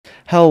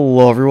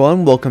Hello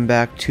everyone, welcome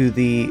back to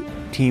the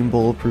Team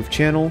Bulletproof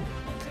channel.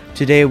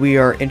 Today we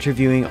are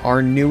interviewing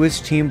our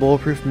newest Team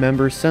Bulletproof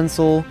member,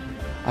 Sencil.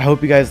 I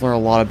hope you guys learn a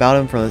lot about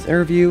him from this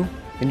interview.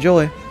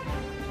 Enjoy!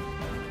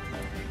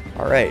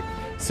 Alright,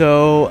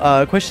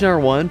 so question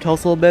number one, tell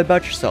us a little bit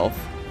about yourself.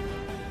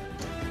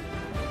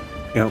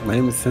 Yeah, my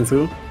name is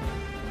Sencil.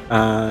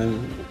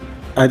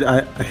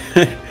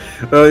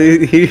 Well,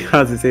 he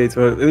has to say it.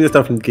 So let me just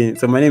start from the beginning.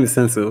 So my name is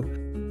Sencil.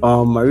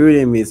 My real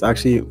name is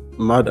actually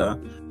Mada.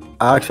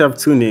 I actually have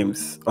two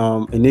names,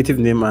 a native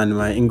name and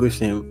my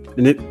English name.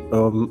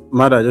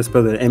 Mada, I just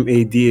spelled it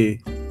M-A-D-A.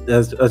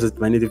 That's just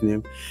my native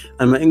name.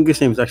 And my English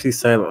name is actually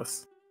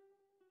Silas.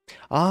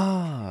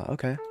 Ah,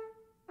 okay.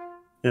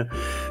 Yeah.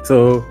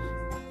 So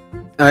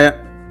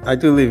I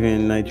do live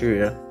in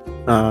Nigeria,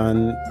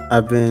 and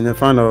I've been a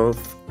fan of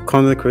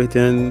content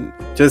creating.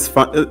 I've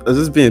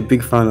just been a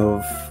big fan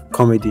of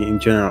comedy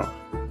in general.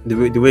 The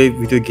way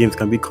video games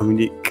can be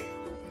comedic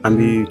and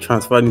be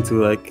transferred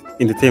into like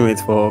entertainment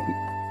for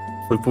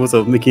the purpose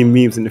of making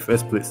memes in the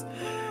first place.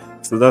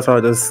 So that's how I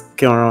just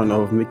came around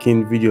of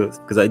making videos,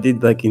 because I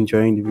did like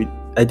enjoying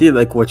I did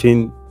like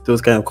watching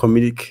those kind of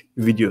comedic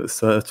videos.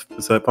 So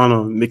I plan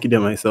on making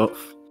them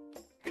myself.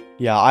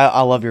 Yeah, I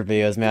love your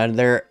videos, man.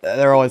 They're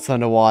always fun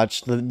to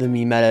watch. The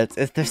meme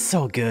edits, they're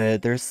so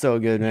good. They're so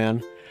good,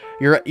 man.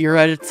 Your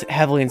edits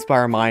heavily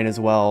inspire mine as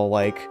well.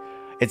 Like,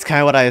 it's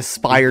kind of what I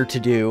aspire to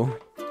do.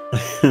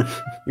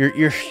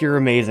 You're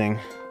amazing.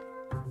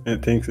 Yeah,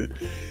 thanks.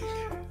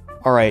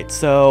 Alright,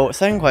 so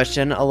second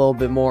question, a little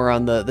bit more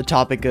on the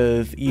topic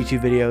of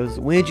YouTube videos.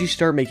 When did you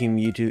start making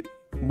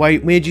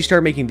when did you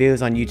start making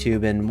videos on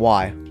YouTube, and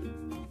why?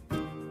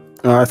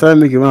 I started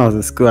making when I was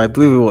in school. I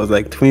believe it was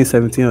like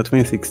 2017 or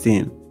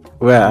 2016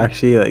 where I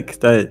actually like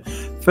started.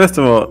 First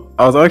of all,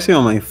 I was actually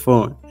on my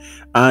phone,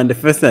 and the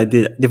first thing I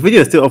did, the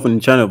video is still up on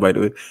the channel, by the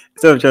way.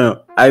 Still on the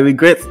channel.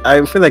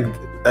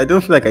 I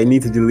don't feel like I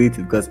need to delete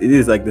it, because it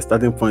is like the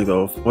starting point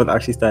of what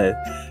actually started.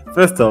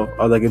 First off,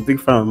 I was like a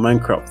big fan of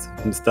Minecraft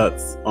from the start.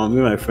 Me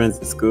and my friends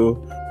in school.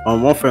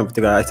 One friend in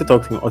particular, I still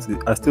talk to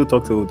him. I still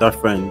talk to that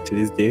friend to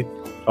this day.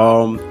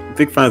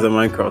 Big fans of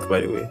Minecraft,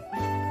 by the way.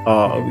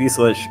 We used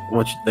to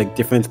watch like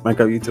different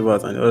Minecraft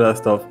YouTubers and all that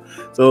stuff.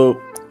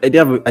 So I did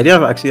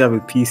actually have a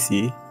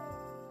PC.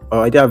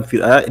 I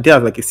did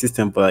have like a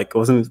system, but like it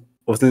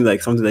wasn't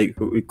like something like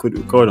we could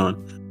record on.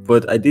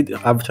 But I did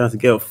have a chance to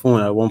get a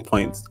phone at one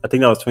point. I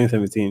think that was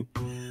 2017,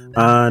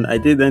 and I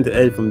did learn to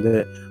edit from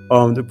there.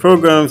 The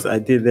programs I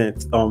did then,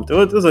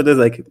 those are just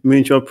like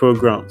miniature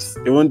programs.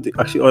 They weren't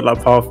actually all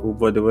that powerful,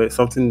 but they were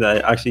something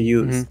that I actually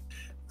used.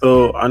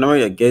 So I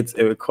normally get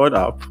a record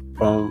app,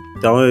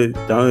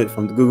 download it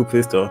from the Google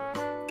Play Store,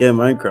 get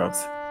Minecraft.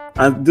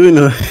 And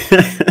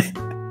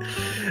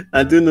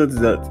I do notice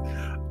that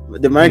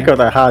the Minecraft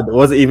I had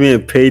wasn't even a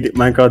paid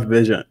Minecraft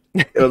version.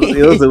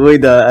 It was the way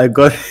that I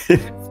got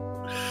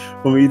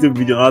from a YouTube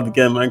video how to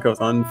get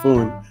Minecraft on the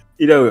phone.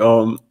 Either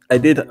way, I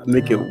did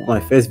make my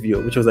first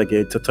video, which was like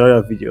a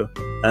tutorial video,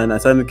 and I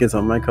started making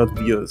some Minecraft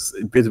videos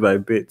bit by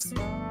bit.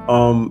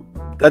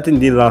 That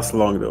didn't last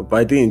long though, but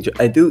I do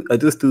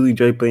still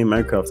enjoy playing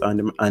Minecraft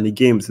and the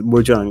games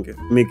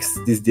Mojang makes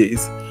these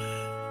days.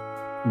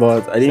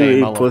 But I didn't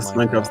really post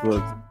Minecraft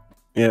vlogs.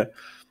 Yeah.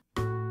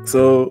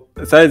 So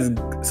I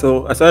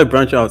started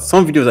branching out.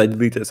 Some videos I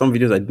deleted, some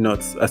videos I did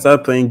not. I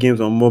started playing games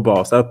on mobile,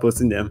 I started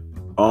posting them.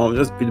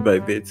 Just bit by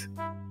bit.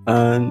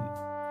 And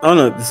I don't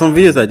know, some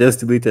videos I just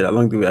deleted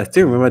along the way. I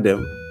still remember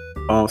them.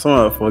 Some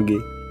I forget.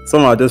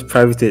 Some are just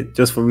privated,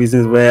 just for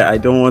reasons where I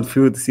don't want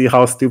people to see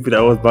how stupid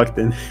I was back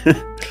then.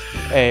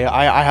 Hey,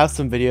 I have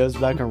some videos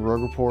back on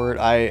Rogue Report.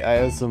 I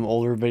have some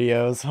older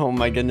videos. Oh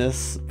my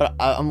goodness! But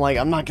I'm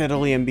not gonna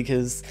delete them,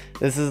 because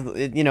this is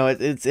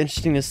it's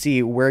interesting to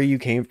see where you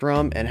came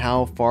from and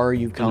how far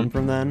you've come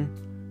from then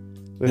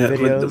with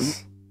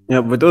videos.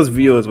 But those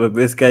videos were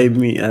basically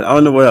me, and I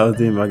don't know what I was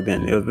doing back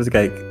then. It was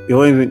basically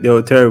like, they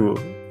were terrible.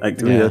 Like,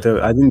 to me, they were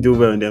terrible. I didn't do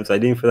well in them, so I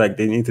didn't feel like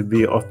they need to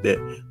be off there.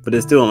 But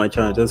they're still on my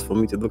channel just for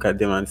me to look at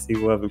them and see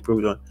what I've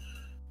improved on.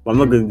 But I'm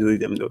not going to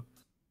delete them though.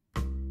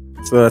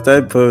 So I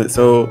started playing.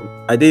 So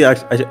I did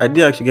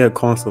actually get a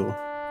console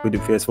with the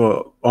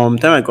PS4.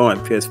 Time I got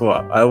my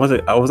PS4, I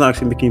wasn't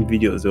actually making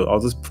videos though. I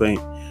was just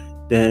playing.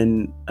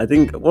 Then I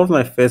think, what was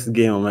my first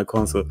game on my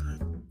console?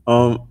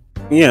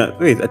 Yeah,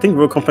 wait, I think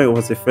Road Company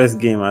was the first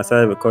game I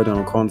started recording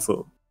on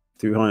console,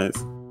 to be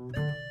honest.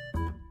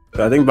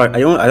 I think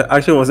I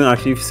actually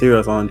wasn't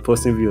serious on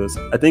posting videos.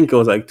 I think it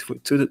was like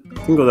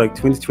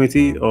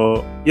 2020,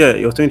 or yeah,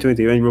 it was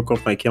 2020 when Road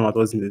Company came out,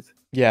 wasn't it?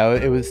 Yeah,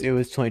 it was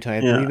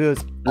 2020. I believe it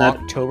was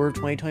October of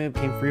 2020 it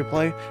became free to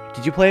play.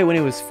 Did you play it when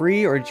it was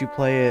free, or did you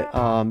play it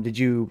did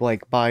you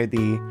like buy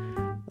the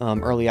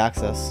early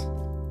access?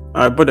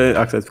 I bought the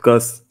access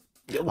because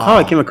how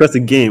I came across the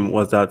game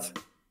was that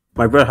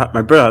my brother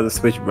has a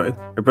Switch, right?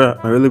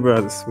 My little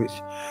brother has a Switch.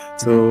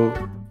 So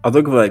I was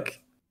looking for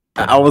like,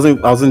 I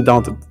wasn't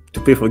down to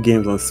pay for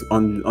games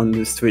on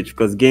the Switch,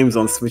 because games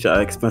on Switch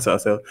are expensive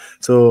as hell.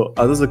 So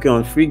I was just looking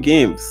on free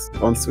games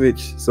on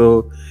Switch.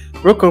 So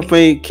Road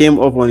Company came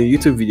up on a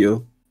YouTube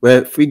video,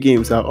 where free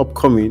games are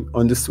upcoming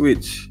on the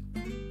Switch.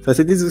 So I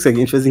said, this looks like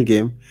an interesting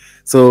game.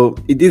 So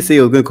it did say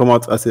it was going to come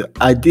out.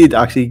 I did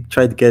actually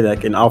try to get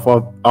like an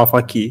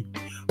alpha key,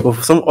 but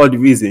for some odd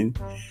reason,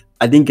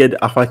 I didn't get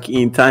the alpha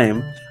key in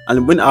time.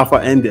 And when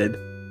alpha ended,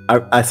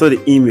 I saw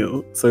the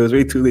email, so it was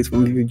way too late for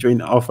me to join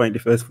the alpha in the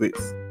first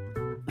place.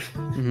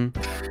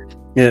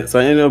 Yeah, so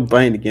I ended up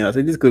buying the game. I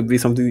said this could be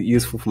something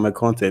useful for my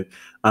content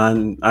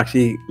and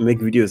actually make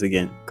videos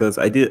again. Because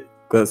I did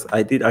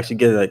actually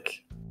get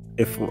like,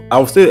 if I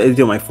was still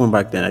editing on my phone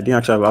back then, I didn't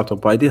actually have a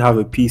laptop, but I did have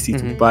a PC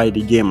to buy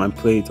the game and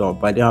play it on.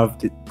 But I didn't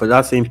have but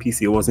that same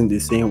PC wasn't the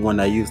same one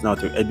I use now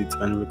to edit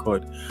and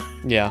record.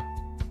 Yeah.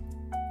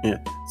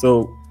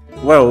 So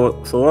what I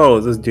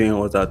was just doing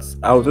was that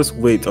I would just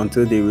wait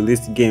until they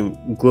release the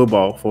game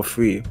global for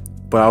free.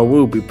 But I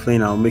will be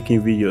playing and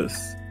making videos,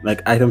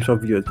 like item shop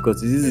videos,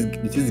 because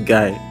this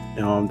guy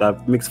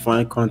that makes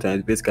fun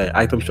content, basically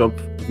item shop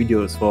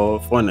videos for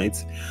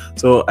Fortnite.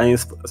 So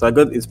I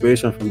got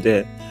inspiration from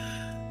there,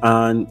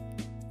 and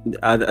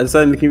I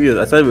started making videos.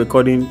 I started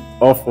recording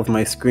off of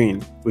my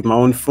screen with my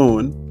own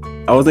phone.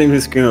 I wasn't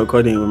even screen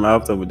recording with my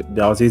laptop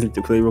that I was using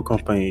to play Real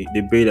Company,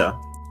 the beta,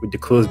 with the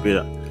closed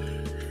beta.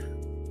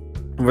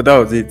 But that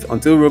was it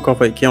until Real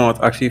Company came out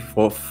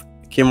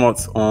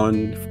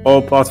on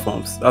all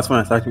platforms. That's when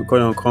I started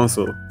recording on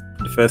console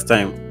for the first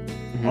time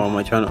on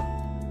my channel.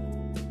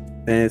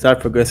 Then I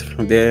started progressing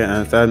from there and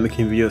I started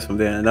making videos from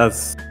there, and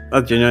that's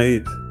generally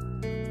it.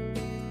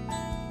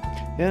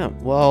 Yeah,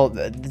 well,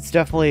 it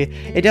definitely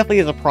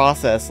is a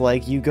process.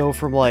 Like, you go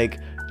from like,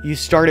 you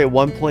start at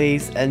one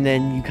place and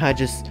then you kind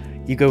of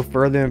you go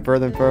further and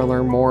further and further,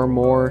 learn more and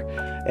more,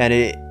 and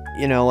it,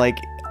 like,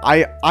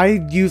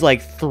 I use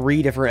like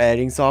 3 different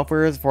editing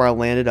softwares before I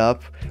landed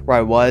up where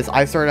I was.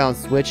 I started on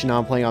Switch and now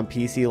I'm playing on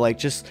PC. Like,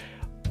 just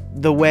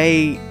the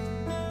way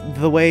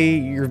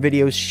your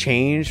videos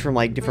change from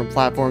like different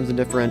platforms and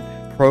different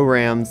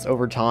programs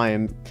over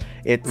time,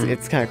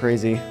 it's kind of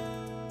crazy.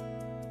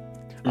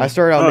 I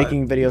started out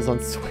making videos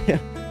on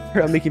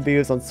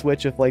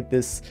Switch with like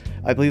this,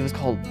 I believe it was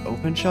called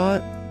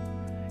OpenShot.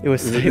 It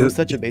was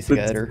such a basic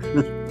editor.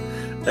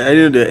 I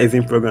didn't do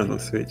editing programs on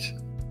Switch.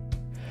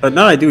 But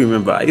now I do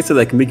remember. I used to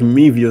like make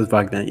meme videos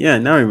back then. Yeah,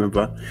 now I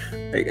remember.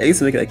 Like, I used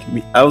to make like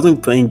I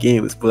wasn't playing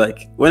games, but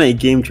like when a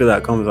game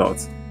trailer comes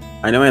out,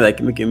 I know I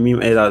like make a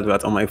meme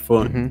edit on my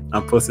phone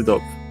and post it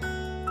up,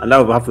 and that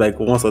would happen like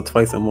once or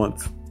twice a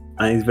month.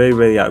 And it's very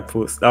rarely I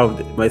post.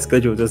 My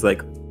schedule was just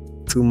like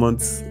 2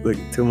 months,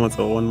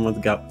 or 1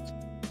 month gap.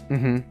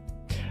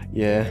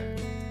 Yeah.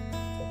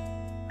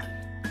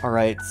 All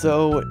right.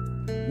 So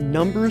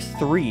number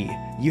 3.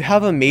 You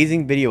have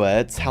amazing video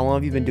edits. How long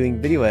have you been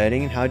doing video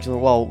editing? And how'd you...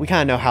 Well, we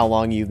kind of know how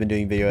long you've been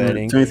doing video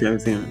editing.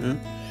 2017.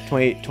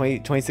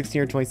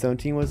 2016 or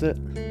 2017, was it?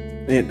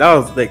 Yeah, that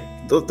was like...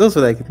 Those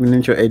were like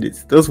miniature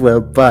edits. Those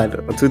were bad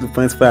to the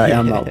point where I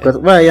am now. Because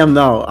where I am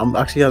now, I'm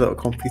actually at a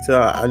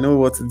computer. I know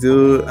what to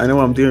do. I know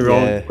what I'm doing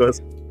wrong.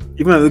 Because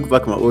even when I look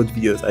back at my old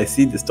videos, I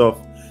see the stuff.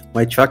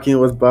 My tracking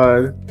was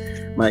bad.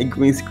 My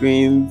green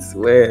screens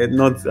were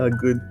not that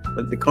good.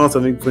 But the concept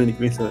of me putting the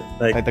green screen,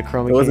 like the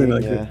chroma key, wasn't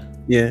that good.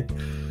 Yeah.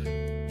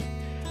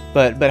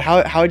 But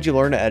how did you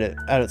learn to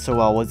edit so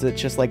well? Was it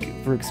just like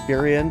through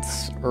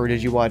experience, or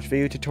did you watch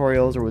video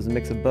tutorials, or was it a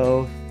mix of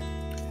both?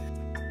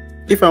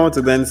 If I want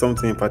to learn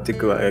something in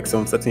particular, like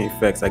some certain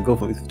effects, I go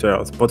for these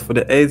tutorials. But for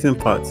the editing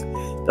part,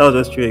 that was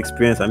just through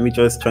experience and me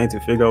just trying to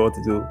figure out what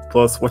to do.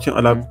 Plus watching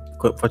other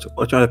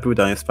people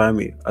that inspire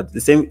me. The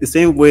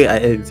same way I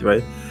edit,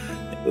 right?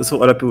 Also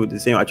other people the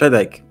same. I try to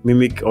like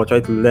mimic or try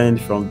to learn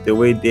from the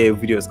way their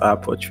videos are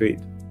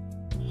portrayed.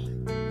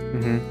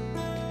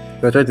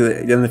 So I try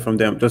to learn from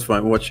them just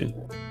from watching.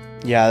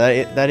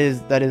 Yeah, that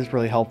is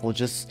really helpful.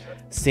 Just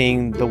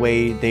seeing the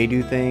way they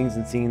do things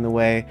and seeing the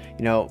way,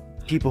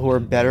 people who are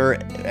better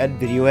at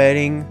video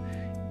editing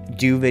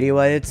do video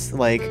edits.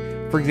 Like,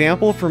 for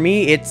example, for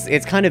me,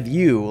 it's kind of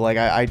you. Like,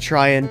 I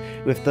try and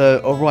with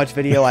the Overwatch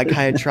video, I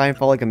kind of try and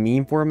follow like a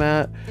meme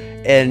format,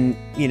 and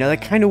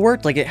that kind of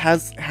worked. Like, it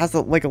has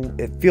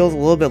it feels a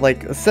little bit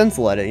like a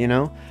Sencil edit,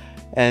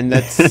 and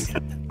that's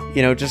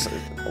just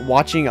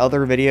watching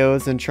other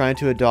videos and trying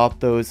to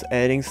adopt those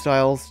editing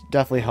styles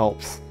definitely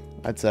helps,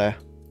 I'd say.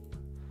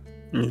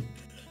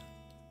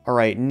 All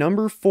right,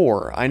 number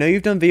 4. I know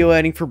you've done video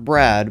editing for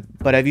Brad,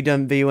 but have you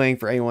done video editing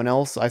for anyone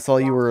else? I saw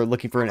you were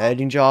looking for an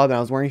editing job, and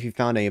I was wondering if you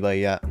found anybody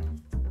yet.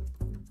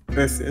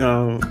 Yes,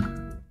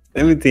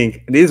 let me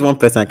think. There's one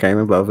person I can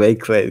remember very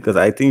clearly, because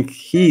I think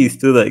he is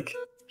still like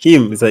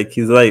him. It's like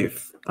his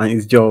life and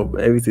his job,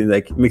 everything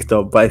like mixed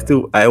up. But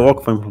I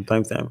work for him from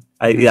time to time.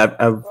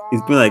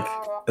 It's been like,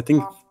 I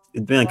think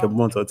it's been like a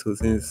month or 2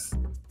 since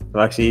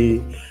I've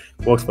actually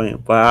worked for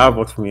him. But I have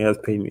worked for him. He has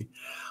paid me.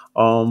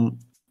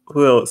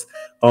 Who else?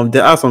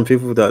 There are some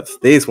people that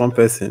there is one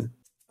person.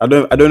 I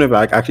don't know if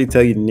I can actually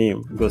tell you the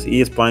name, because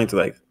he is planning to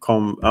like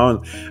come. I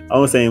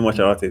won't say much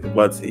about it,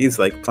 but he's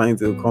like planning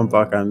to come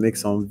back and make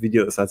some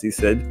videos, as he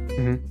said.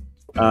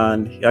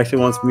 And he actually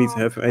wants me to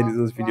help him edit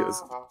those videos.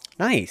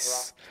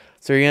 Nice.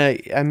 So you're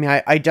gonna. I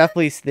mean, I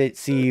definitely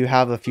see you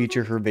have a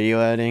future for video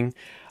editing.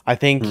 I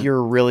think Hmm.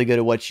 you're really good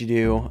at what you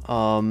do.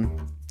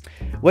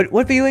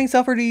 What video editing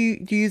software do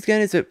you use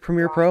again? Is it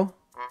Premiere Pro?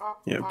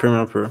 Yeah,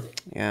 Premiere Pro.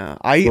 Yeah,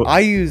 So I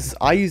use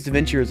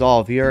DaVinci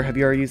Resolve. Have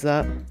you ever used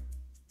that?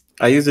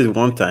 I used it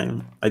one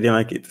time. I didn't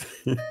like it.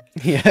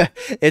 Yeah,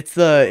 it's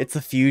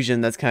a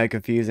fusion that's kind of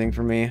confusing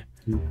for me,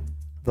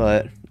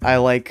 but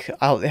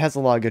it has a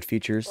lot of good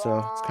features,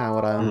 so it's kind of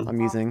what Hmm.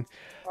 I'm using.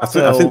 I've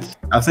seen So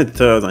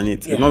tutorials on it.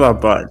 It's yeah, not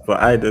that bad,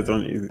 but I just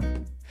don't use it.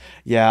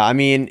 yeah. I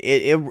mean,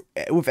 it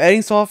with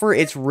editing software,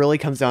 it really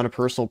comes down to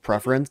personal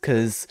preference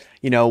because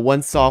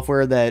one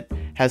software that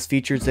has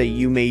features that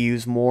you may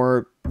use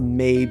more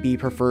may be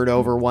preferred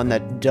over one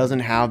that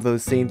doesn't have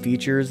those same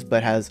features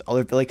but has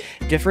other like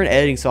different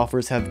editing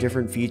softwares have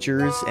different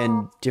features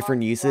and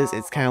different uses.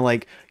 It's kind of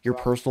like your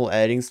personal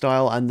editing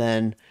style, and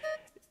then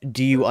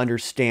do you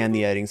understand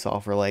the editing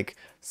software? Like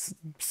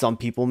some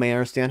people may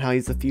understand how to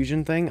use the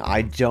Fusion thing.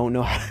 I don't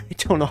know how, I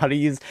don't know how to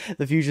use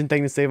the Fusion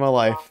thing to save my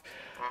life.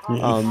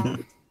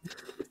 Um,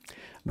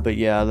 but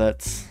yeah,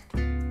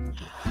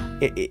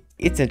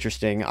 it's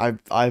interesting.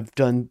 I've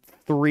done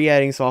 3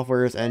 editing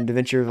softwares, and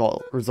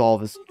DaVinci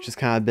Resolve has just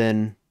kind of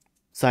been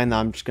something that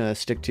I'm just gonna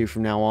stick to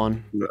from now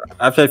on.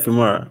 I've tried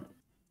Filmora.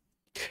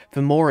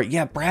 Filmora,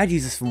 yeah, Brad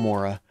uses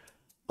Filmora.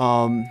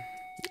 Um,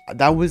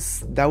 that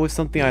was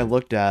something I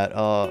looked at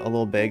a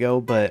little bit ago,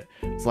 but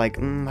it's like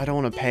I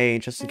don't want to pay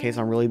just in case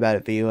I'm really bad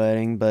at video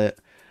editing. But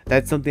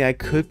that's something I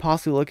could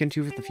possibly look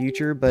into for the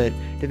future. But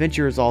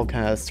DaVinci Resolve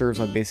kind of serves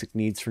my basic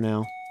needs for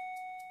now.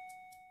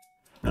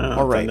 All I've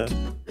done right.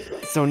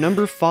 that. So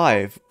number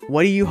 5,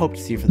 what do you hope to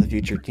see for the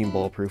future of Team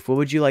Bulletproof? What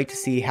would you like to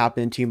see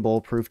happen in Team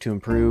Bulletproof to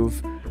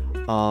improve?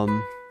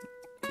 Um,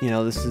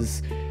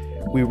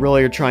 we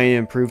really are trying to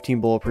improve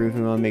Team Bulletproof,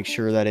 and we want to make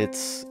sure that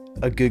it's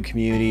a good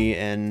community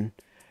and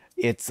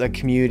it's a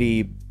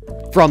community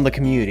from the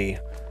community.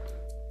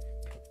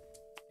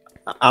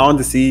 I want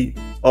to see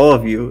all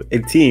of you, a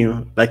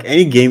team, like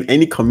any game,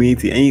 any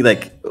community, any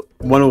like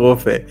Modern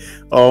Warfare,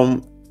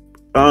 what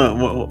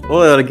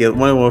other game?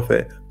 Modern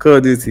Warfare, Call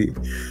of Duty,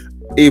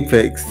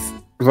 Apex,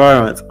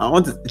 Valorant. I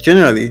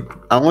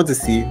want to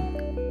see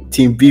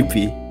Team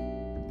BP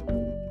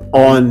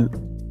on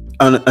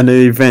an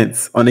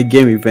event, on a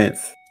game event.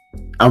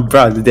 I'm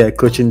proud there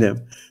coaching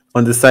them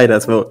on the side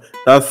as well.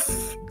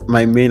 That's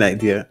my main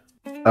idea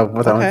of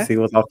what I want to Okay. see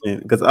what's happening,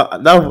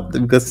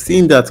 because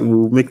seeing that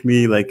will make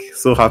me like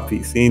so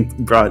happy, seeing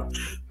Brad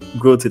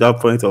grow to that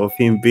point of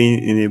him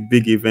being in a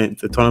big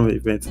event, a tournament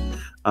event,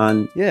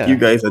 and Yeah. you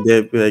guys are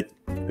there be like,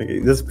 okay,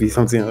 this be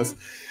something else.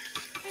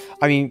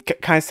 I mean,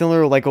 kind of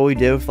similar to like what we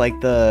did with like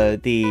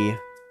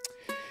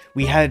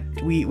we had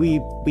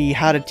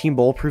a Team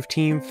Bulletproof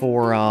team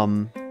for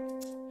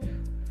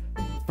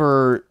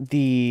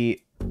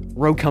the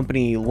Rogue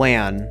Company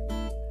LAN.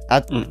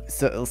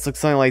 So it's like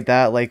something like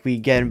that. Like we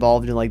get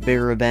involved in like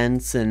bigger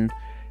events and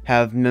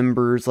have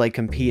members like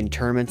compete in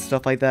tournaments,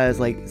 stuff like that. Is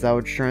that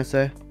what you're trying to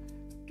say?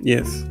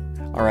 Yes.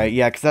 All right,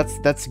 yeah, because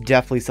that's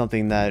definitely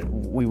something that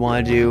we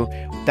want to do.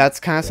 That's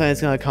kind of something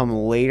that's gonna come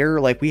later.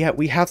 Like we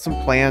have some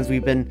plans.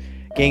 We've been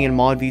getting in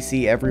Mod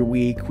VC every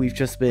week. We've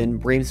just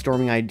been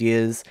brainstorming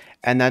ideas,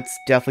 and that's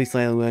definitely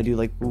something that we want to do.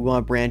 Like we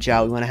want to branch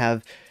out. We want to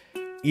have,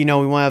 we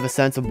want to have a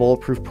sense of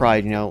Bulletproof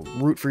pride.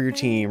 Root for your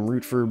team,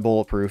 root for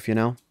Bulletproof.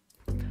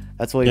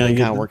 That's what we've been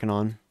kind of working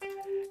on,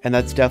 and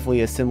that's definitely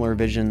a similar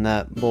vision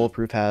that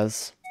Bulletproof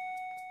has.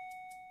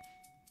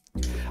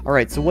 All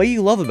right, so what do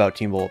you love about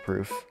Team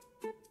Bulletproof?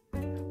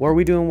 What are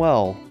we doing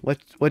well?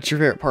 What's your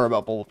favorite part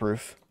about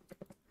Bulletproof?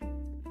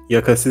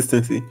 Your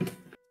consistency.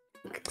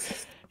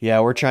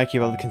 Yeah, we're trying to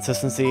keep up the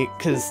consistency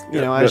because,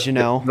 as you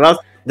know.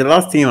 The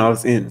last team I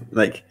was in,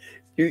 like,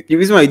 the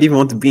reason why I didn't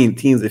want to be in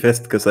teams at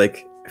first, because,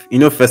 like,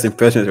 first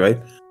impressions,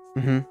 right?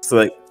 Mm-hmm. So,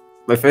 like,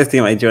 my first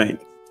team I joined.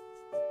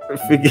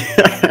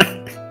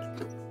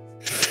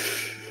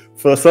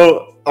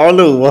 So, I don't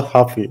know what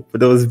happened, but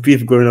there was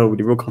beef going on with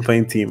the Rogue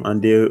Company team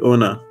and their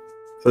owner.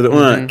 So, the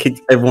owner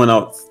kicked everyone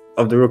out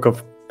of the Rogue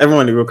Company.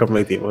 Everyone in the Rogue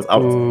Company team was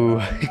out. Ooh.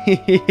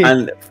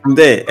 And from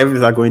there, everything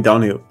started going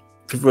downhill.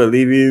 People are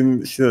leaving,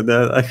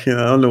 that. I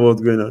don't know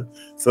what's going on.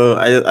 So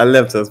I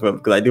left as well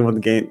because I didn't want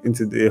to get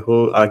into the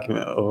whole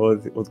argument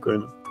of what's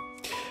going on.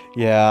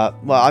 Yeah,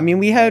 well, I mean,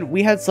 we had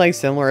something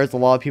similar as a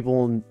lot of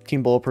people in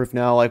Team Bulletproof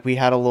now. Like we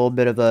had a little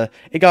bit of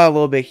it got a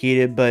little bit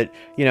heated, but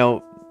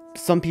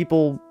some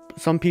people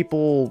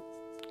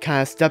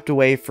kind of stepped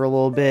away for a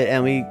little bit,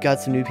 and we got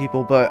some new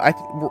people. But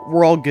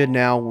we're all good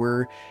now.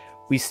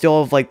 We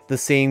still have like the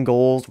same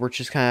goals. We're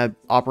just kind of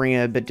operating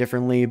a bit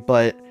differently,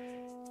 but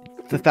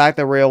the fact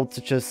that we're able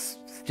to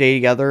just stay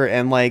together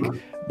and like,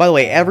 by the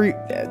way,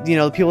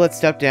 the people that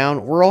stepped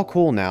down, we're all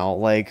cool now.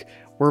 Like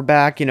we're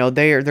back,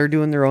 they're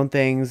doing their own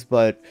things,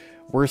 but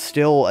we're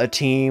still a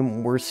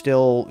team. We're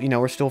still,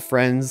 we're still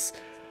friends.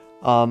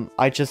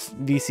 I just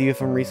VC with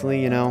them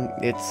recently, and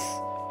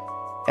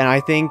I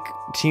think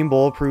Team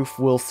Bulletproof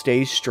will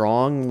stay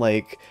strong.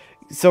 Like,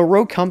 so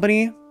Rogue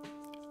Company,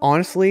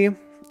 honestly,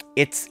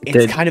 it's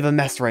kind of a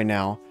mess right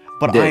now.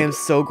 But I am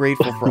so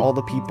grateful for all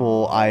the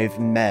people I've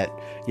met.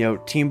 You know,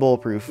 Team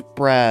Bulletproof,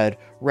 Brad,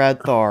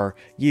 Radthar,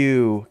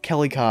 you,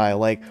 Kelly Kai,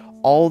 like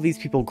all these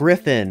people,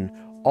 Griffin,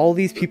 all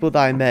these people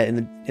that I met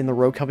in the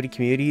Rogue Company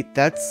community.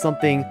 That's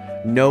something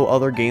no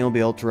other game will be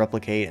able to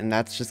replicate, and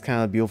that's just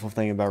kind of the beautiful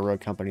thing about Rogue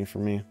Company for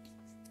me.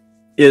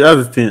 Yeah,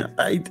 that's the thing.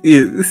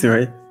 Listen,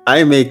 right?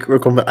 I made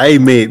Rogue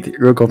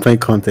Company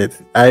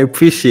content. I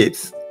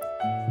appreciate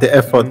the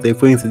effort they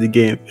put into the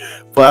game,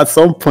 but at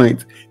some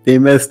point they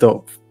messed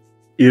up.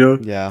 You know?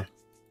 Yeah.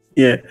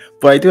 Yeah,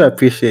 but I do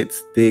appreciate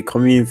the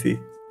community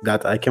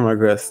that I came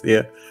across.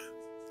 Yeah,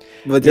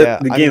 but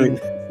just the game,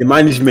 the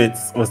management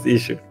was the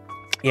issue.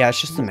 Yeah, it's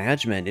just the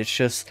management. It's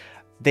just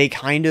they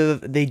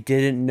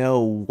didn't know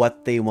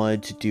what they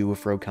wanted to do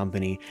with Rogue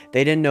Company.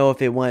 They didn't know if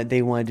they wanted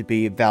to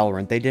be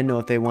Valorant. They didn't know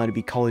if they wanted to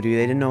be Call of Duty.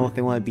 They didn't know if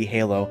they wanted to be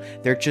Halo.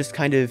 They're just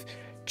kind of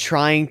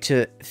trying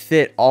to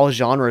fit all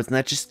genres, and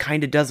that just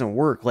kind of doesn't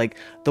work. Like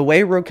the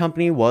way Rogue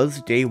Company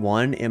was day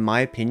one, in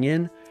my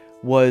opinion,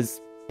 was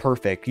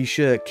perfect. You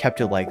should have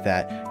kept it like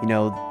that. You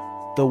know,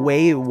 the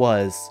way it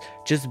was,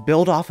 just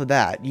build off of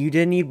that. You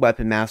didn't need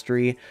weapon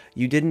mastery.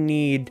 You didn't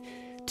need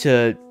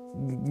to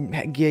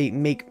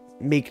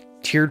make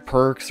tiered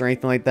perks or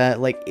anything like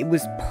that. Like, it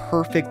was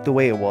perfect the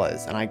way it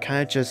was, and I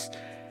kind of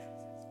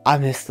I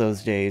miss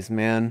those days,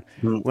 man.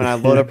 When I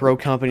load up Rogue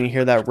Company and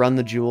hear that Run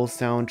the Jewels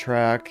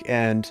soundtrack,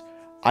 and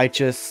I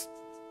just,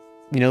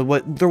 you know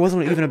what, there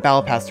wasn't even a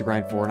battle pass to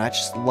grind for, and I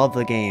just love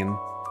the game.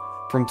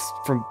 From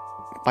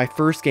my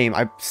first game,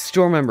 I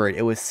still remember it.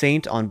 It was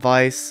Saint on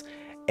Vice,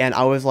 and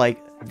I was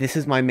like, this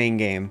is my main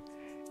game.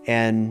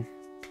 And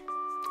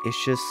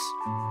it's just,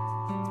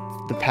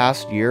 the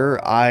past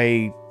year,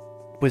 I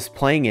was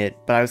playing it,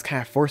 but I was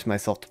kind of forcing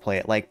myself to play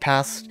it. Like,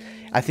 I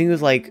think it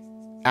was like,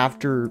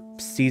 after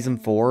Season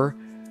 4,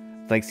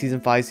 like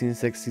Season 5, Season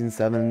 6, Season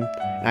 7,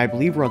 and I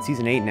believe we're on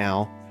Season 8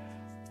 now,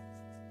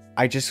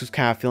 I just was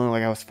kind of feeling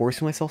like I was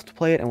forcing myself to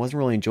play it, and wasn't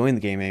really enjoying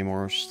the game anymore.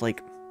 It was just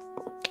like,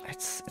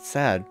 it's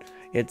sad.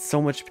 It's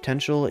so much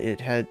potential.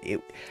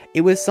 It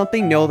was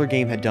something no other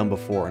game had done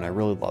before, and I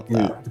really loved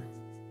that.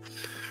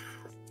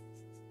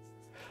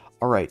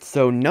 Alright,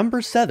 so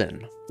number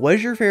 7. What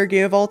is your favorite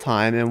game of all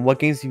time, and what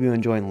games have you been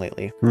enjoying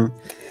lately? I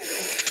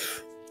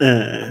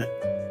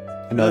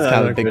know it's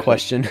kind of a big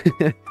question.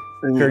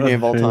 Favorite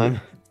game of all time?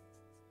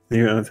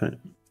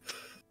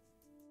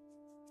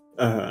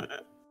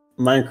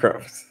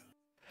 Minecraft.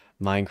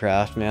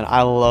 Minecraft, man.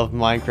 I love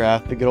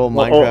Minecraft. The good old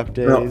Minecraft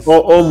days.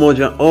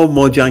 All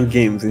Mojang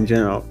games in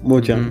general.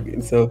 Mojang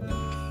games. So,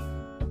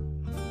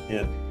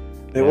 yeah.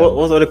 What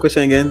was the other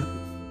question again?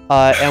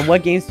 And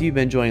what games have you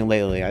been enjoying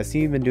lately? I see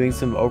you've been doing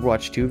some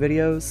Overwatch 2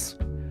 videos,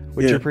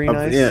 which are pretty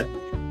nice. Yeah.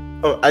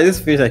 Oh, I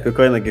just finished like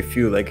recording like a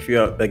few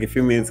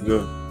minutes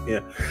ago. Yeah.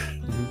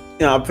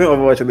 Yeah, I've been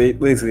Overwatch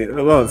lately.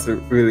 A lot,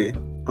 really.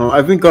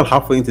 I've been gone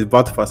halfway into the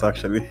Battle Pass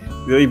actually. It's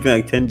only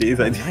been like 10 days.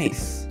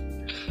 Nice.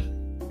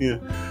 Yeah.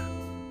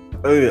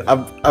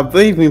 I've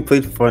barely even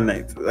played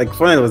Fortnite. Like,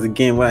 Fortnite was a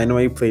game where I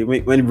normally play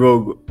when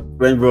Rogue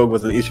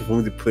was an issue for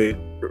me to play.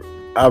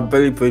 I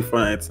barely played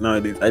Fortnite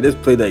nowadays. I just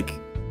played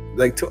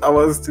like 2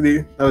 hours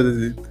today. That was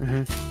it.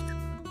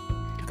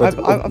 But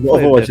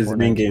Overwatch is the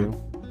main game.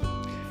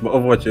 But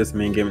Overwatch is the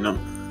main game now.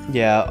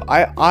 Yeah,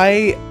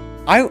 I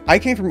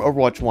came from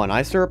Overwatch 1.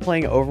 I started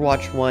playing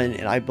Overwatch 1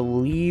 in, I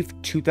believe,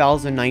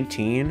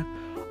 2019.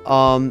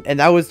 And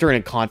that was during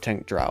a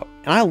content drought.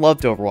 And I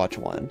loved Overwatch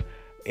 1.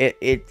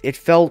 It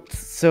felt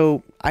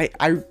so, it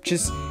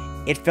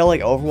felt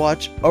like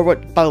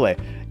Overwatch. By the way,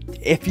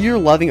 if you're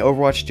loving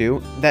Overwatch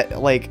 2, that,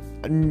 like,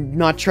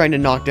 not trying to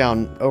knock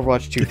down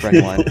Overwatch 2 for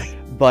anyone,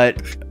 but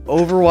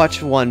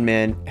Overwatch 1,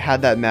 man,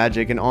 had that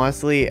magic, and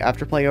honestly,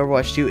 after playing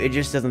Overwatch 2, it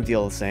just doesn't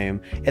feel the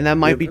same. And that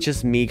might be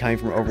just me coming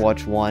from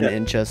Overwatch 1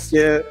 and just...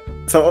 Yeah,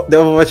 so the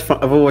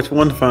Overwatch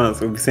 1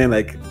 fans will be saying,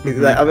 like,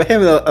 I've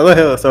heard a lot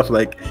of stuff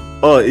like,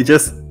 oh, it's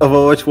just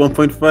Overwatch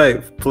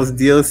 1.5 plus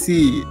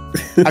DLC.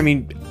 I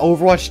mean,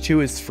 Overwatch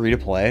 2 is free to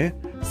play,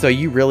 so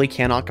you really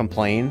cannot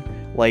complain.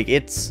 Like,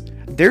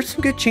 there's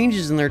some good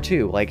changes in there,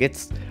 too. Like,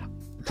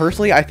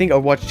 personally, I think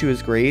Overwatch 2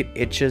 is great.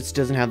 It just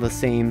doesn't have the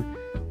same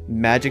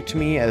magic to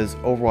me as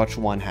Overwatch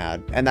 1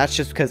 had, and that's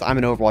just because I'm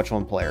an Overwatch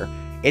 1 player.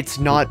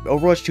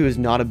 Overwatch 2 is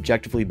not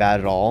objectively bad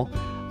at all.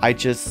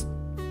 Overwatch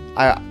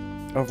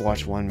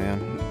 1, man,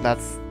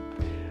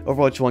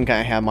 Overwatch 1 kind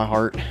of had my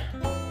heart.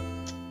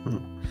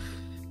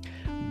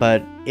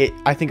 But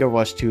I think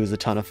Overwatch 2 is a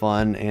ton of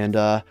fun, and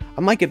I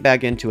might get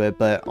back into it,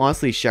 but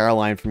honestly,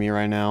 Shadowline for me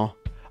right now.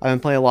 I've been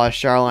playing a lot of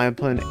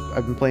Shadowline.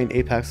 I've been playing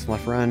Apex with my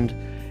friend,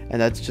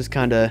 and that's just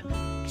kind of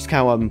what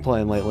I've been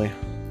playing lately.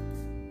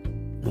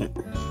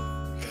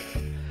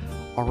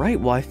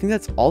 Alright, well, I think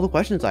that's all the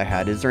questions I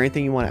had. Is there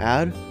anything you want to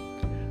add?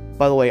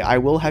 By the way, I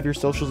will have your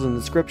socials in the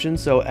description,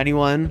 so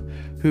anyone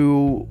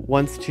who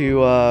wants to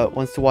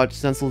watch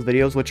Sencil's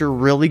videos, which are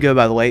really good,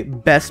 by the way,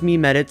 best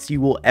meme edits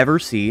you will ever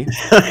see,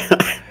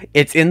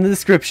 it's in the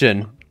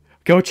description.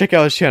 Go check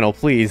out his channel,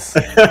 please.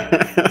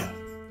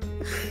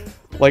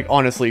 Like,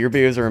 honestly, your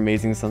videos are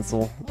amazing,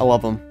 Sencil. I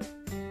love them.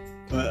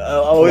 I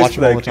always watch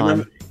them all the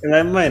time. in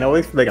my mind, I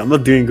always feel like I'm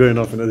not doing good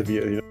enough in those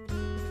videos. You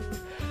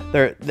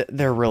know?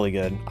 They're really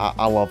good.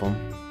 I love them.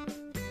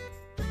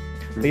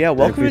 But yeah,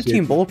 welcome to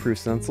Team Bulletproof,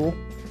 Sencil.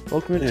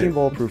 Welcome to Team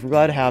Bulletproof. We're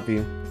glad to have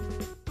you.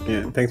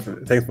 Yeah, thanks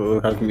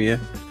for having me. Yeah.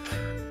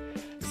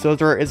 So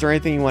is there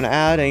anything you want to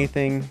add?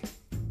 Anything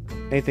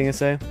to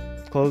say?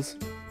 Close.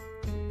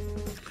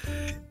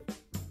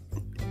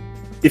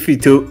 If you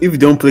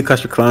don't play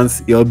Clash of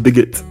Clans, you're a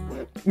bigot.